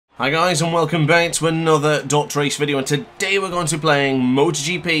Hi guys and welcome back to another DrAce video, and today we're going to be playing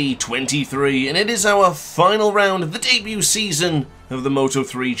MotoGP 23 and it is our final round of the debut season of the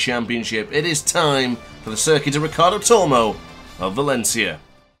Moto3 Championship. It is time for the circuit of Ricardo Tormo of Valencia.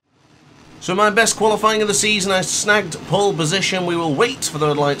 So my best qualifying of the season, I snagged pole position. We will wait for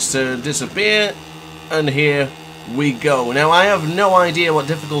the lights to disappear and here we go. Now I have no idea what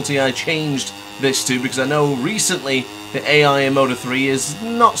difficulty I changed this to because I know recently the AI in Moto3 is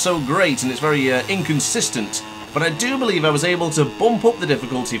not so great and it's very inconsistent, but I do believe I was able to bump up the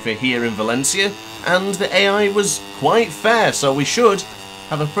difficulty for here in Valencia and the AI was quite fair, so we should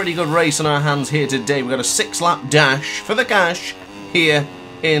have a pretty good race on our hands here today. We've got a 6-lap dash for the cash here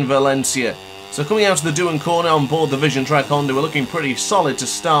in Valencia. So coming out of the Duan corner on board the Vision Track Honda, we're looking pretty solid to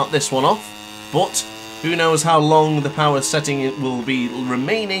start this one off, but who knows how long the power setting it will be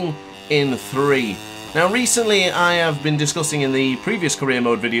remaining in 3. Now recently I have been discussing in the previous career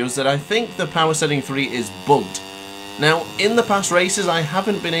mode videos that I think the power setting 3 is bugged. Now in the past races I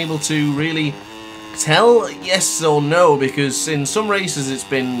haven't been able to really tell yes or no, because in some races it's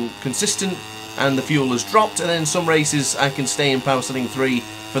been consistent and the fuel has dropped, and then in some races I can stay in power setting 3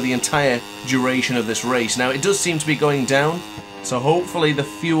 for the entire duration of this race. Now it does seem to be going down, so hopefully the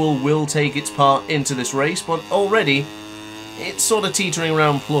fuel will take its part into this race, but already it's sort of teetering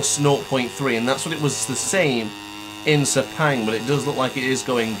around plus 0.3, and that's what it was the same in Sepang, but it does look like it is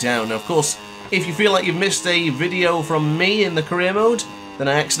going down. Now, of course, if you feel like you've missed a video from me in the career mode, then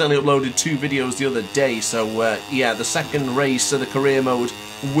I accidentally uploaded 2 videos the other day, so yeah, the second race of the career mode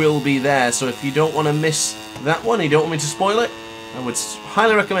will be there, so if you don't want to miss that one, you don't want me to spoil it, I would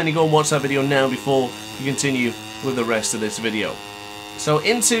highly recommend you go and watch that video now before you continue with the rest of this video. So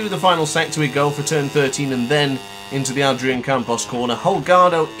into the final sector we go for turn 13 and then into the Adrian Campos corner.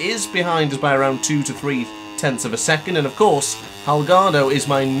 Holgado is behind us by around 2 to 3 tenths of a second, and of course Holgado is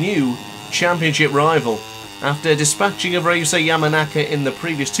my new championship rival. After dispatching of Ryusuke Yamanaka in the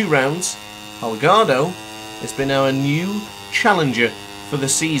previous 2 rounds, Holgado has been our new challenger for the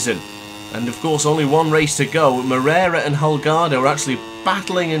season. And of course only one race to go. Moreira and Holgado are actually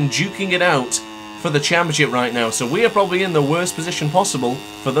battling and duking it out for the championship right now, so we are probably in the worst position possible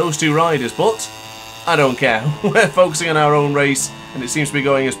for those 2 riders, but I don't care. We're focusing on our own race and it seems to be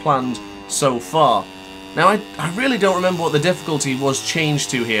going as planned so far. Now I really don't remember what the difficulty was changed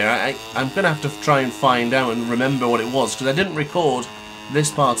to here. I'm going to have to try and find out and remember what it was, because I didn't record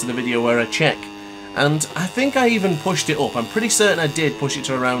this part of the video where I check. And I think I even pushed it up. I'm pretty certain I did push it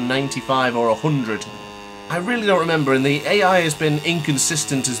to around 95 or 100. I really don't remember, and the AI has been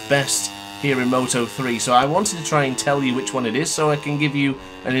inconsistent as best here in Moto3, so I wanted to try and tell you which one it is so I can give you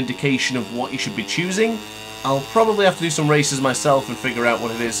an indication of what you should be choosing. I'll probably have to do some races myself and figure out what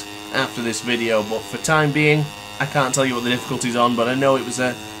it is after this video, but for time being I can't tell you what the difficulty's on, but I know it was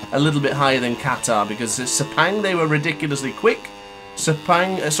a little bit higher than Qatar, because at Sepang they were ridiculously quick.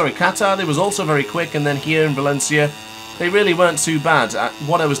 Qatar they was also very quick, and then here in Valencia they really weren't too bad.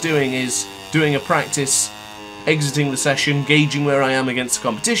 What I was doing is doing a practice, exiting the session, gauging where I am against the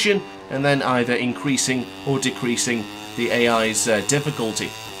competition, and then either increasing or decreasing the AI's difficulty.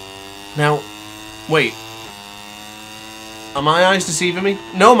 Now, wait. Are my eyes deceiving me?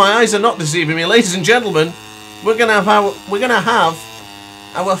 No, my eyes are not deceiving me, ladies and gentlemen. We're gonna have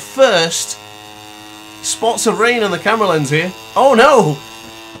our first spots of rain on the camera lens here. Oh no!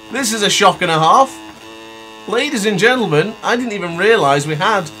 This is a shock and a half. Ladies and gentlemen, I didn't even realise we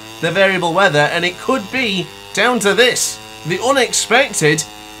had the variable weather, and it could be down to this. The unexpected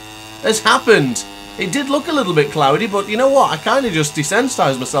has happened. It did look a little bit cloudy, but you know what? I kind of just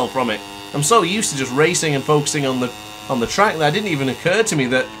desensitized myself from it. I'm so used to just racing and focusing on the track that it didn't even occur to me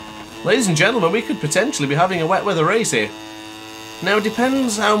that, ladies and gentlemen, we could potentially be having a wet weather race here. Now it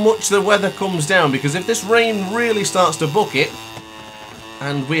depends how much the weather comes down, because if this rain really starts to bucket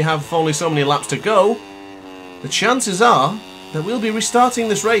and we have only so many laps to go, the chances are that we'll be restarting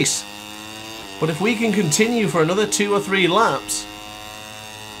this race. But if we can continue for another 2 or 3 laps,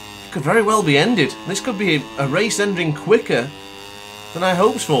 it could very well be ended. This could be a race ending quicker than I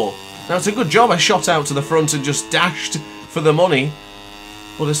hoped for. Now it's a good job I shot out to the front and just dashed for the money,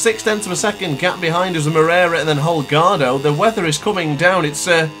 but a 6 tenths of a second gap behind us with Moreira and then Holgado. The weather is coming down. It's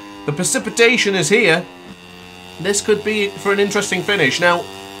the precipitation is here. This could be for an interesting finish. Now,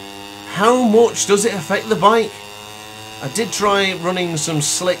 how much does it affect the bike? I did try running some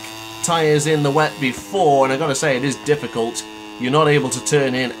slick tyres in the wet before, and I gotta say it is difficult. You're not able to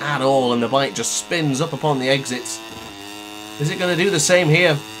turn in at all and the bike just spins up upon the exits. Is it going to do the same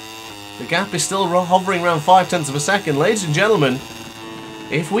here? The gap is still hovering around 5 tenths of a second. Ladies and gentlemen,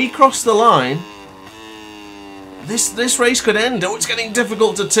 if we cross the line, This race could end. Oh, it's getting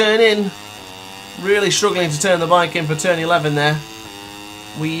difficult to turn in. Really struggling to turn the bike in for turn 11 there.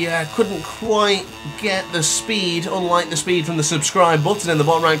 We couldn't quite get the speed, unlike the speed from the subscribe button in the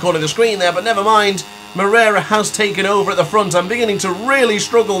bottom right corner of the screen there, but never mind. Moreira has taken over at the front. I'm beginning to really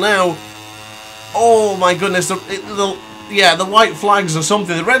struggle now. Oh my goodness, the white flags or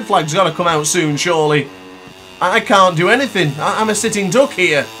something. The red flag's got to come out soon, surely. I can't do anything. I'm a sitting duck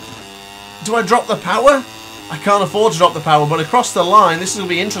here. Do I drop the power? I can't afford to drop the power, but across the line, this is going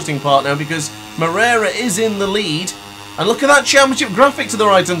to be an interesting part now because Moreira is in the lead. And look at that championship graphic to the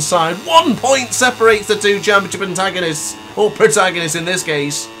right-hand side. 1 point separates the two championship antagonists, or protagonists in this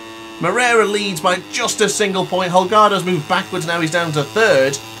case. Moreira leads by just a single point. Holgado's moved backwards, now he's down to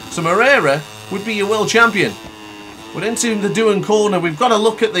third. So Moreira would be your world champion. We're into the Doohan corner. We've got to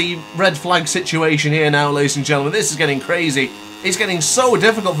look at the red flag situation here now, ladies and gentlemen. This is getting crazy. It's getting so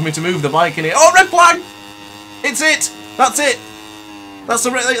difficult for me to move the bike in here. Oh, red flag! It's it! That's it! That's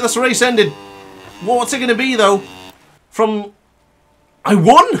the race ended. What's it going to be, though? I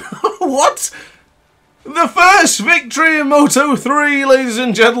won? What? The first victory in Moto 3, ladies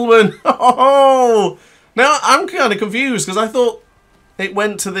and gentlemen. Oh! Now, I'm kind of confused because I thought it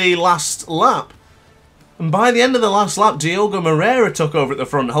went to the last lap. And by the end of the last lap, Diogo Moreira took over at the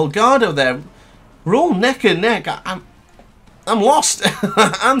front. Holgado there. We're all neck and neck. I'm lost.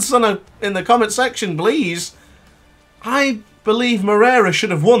 Answer in the comment section, please. I believe Moreira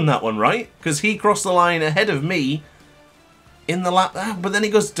should have won that one, right? Because he crossed the line ahead of me in the lap. But then he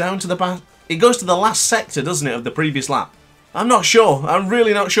goes down to the back. It goes to the last sector, doesn't it, of the previous lap? I'm not sure. I'm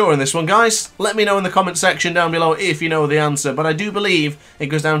really not sure in this one, guys. Let me know in the comment section down below if you know the answer. But I do believe it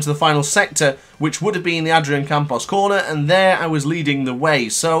goes down to the final sector, which would have been the Adrian Campos corner, and there I was leading the way.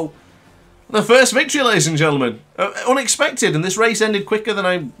 So, the first victory, ladies and gentlemen. Unexpected, and this race ended quicker than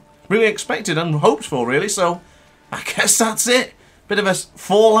I really expected and hoped for, really. So, I guess that's it. Bit of a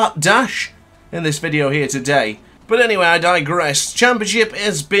 4-lap dash in this video here today. But anyway, I digress. Championship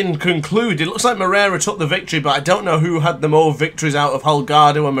has been concluded. It looks like Moreira took the victory, but I don't know who had the more victories out of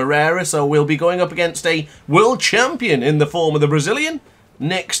Holgado and Moreira, so we'll be going up against a world champion in the form of the Brazilian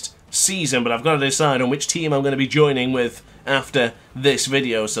next season. But I've got to decide on which team I'm going to be joining with after this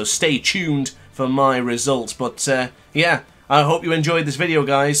video, so stay tuned for my results. But yeah, I hope you enjoyed this video,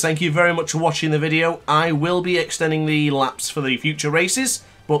 guys. Thank you very much for watching the video. I will be extending the laps for the future races,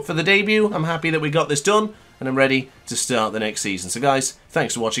 but for the debut, I'm happy that we got this done, and I'm ready to start the next season. So guys,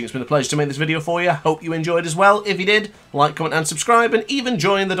 thanks for watching. It's been a pleasure to make this video for you. Hope you enjoyed as well. If you did, like, comment and subscribe, and even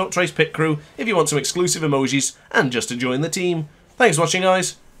join the DrAce pit crew if you want some exclusive emojis and just to join the team. Thanks for watching,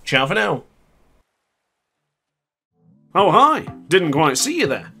 guys. Ciao for now. Oh hi, didn't quite see you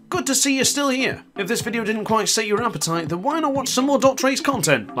there. Good to see you're still here. If this video didn't quite set your appetite, then why not watch some more DrAce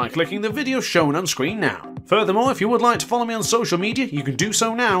content by clicking the video shown on screen now. Furthermore, if you would like to follow me on social media, you can do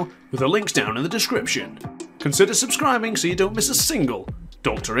so now with the links down in the description. Consider subscribing so you don't miss a single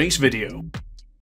DrAce video.